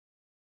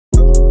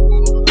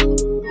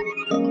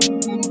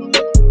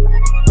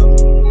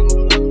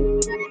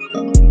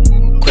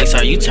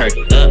you turned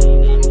it up.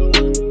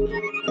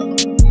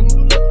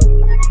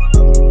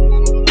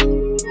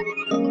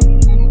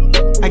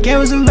 I came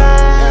with some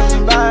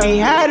vibes,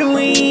 ain't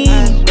Halloween.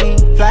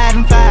 Fly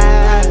and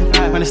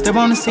fly, when I step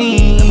on the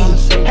scene.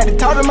 Had to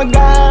talk to my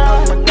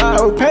God, I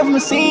prepare for my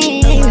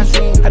scenes.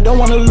 I don't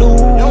wanna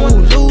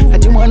lose, I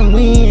just wanna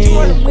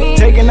win.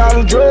 Taking all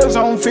the drugs,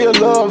 I don't feel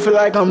love, feel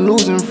like I'm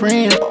losing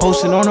friends.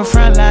 Posting on the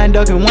front line,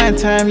 ducking one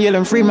time,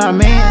 yelling free my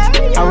mans.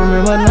 I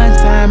remember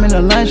lunchtime in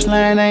the lunch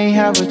line, I ain't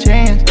have a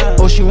chance.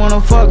 Oh, she wanna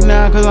fuck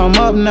now, cause I'm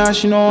up now,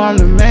 she know I'm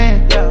the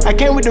man. I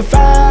came with the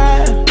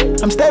fire,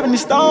 I'm stepping the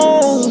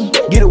stone.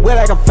 Get it wet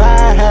like a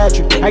fire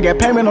hydrant. I got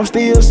payment, I'm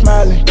still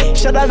smiling.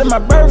 Shout out to my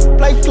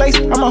birthplace,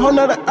 I'm a whole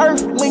nother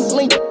earth,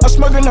 link. I'm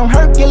smoking on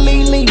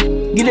Hercules.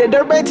 Get that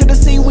dirt back to the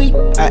seaweed.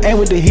 I ain't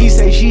with the he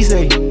say, she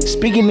say.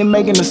 Speaking and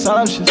making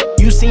assumptions.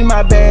 You see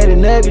my bad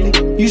and ugly.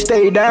 You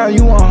stay down,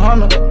 you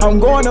 100. I'm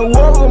going to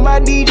war with my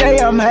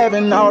DJ, I'm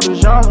having all the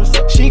genres.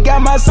 She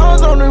got my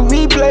songs on the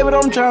replay, but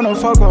I'm tryna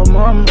fuck her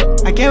mama.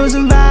 I came with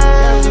some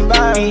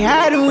vibes, ain't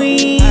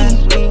Halloween.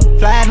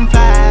 Fly and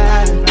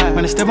fly,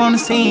 when I step on the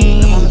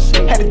scene.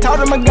 Had to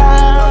talk to my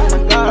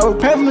God, I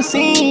prepare for my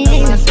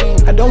scenes.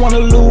 I don't wanna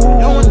lose,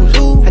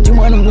 I just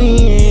wanna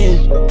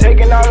win.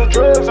 Taking all the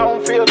drugs, I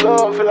don't feel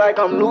love, feel like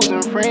I'm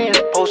losing friends.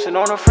 Posting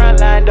on the front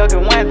line,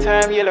 ducking one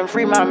time, yelling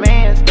free my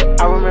mans.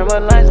 I remember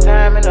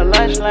lunchtime in the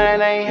lunch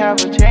line, I ain't have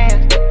a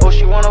chance. Oh,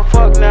 she wanna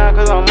fuck now,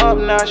 cause I'm up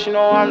now, she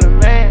know I'm the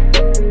man.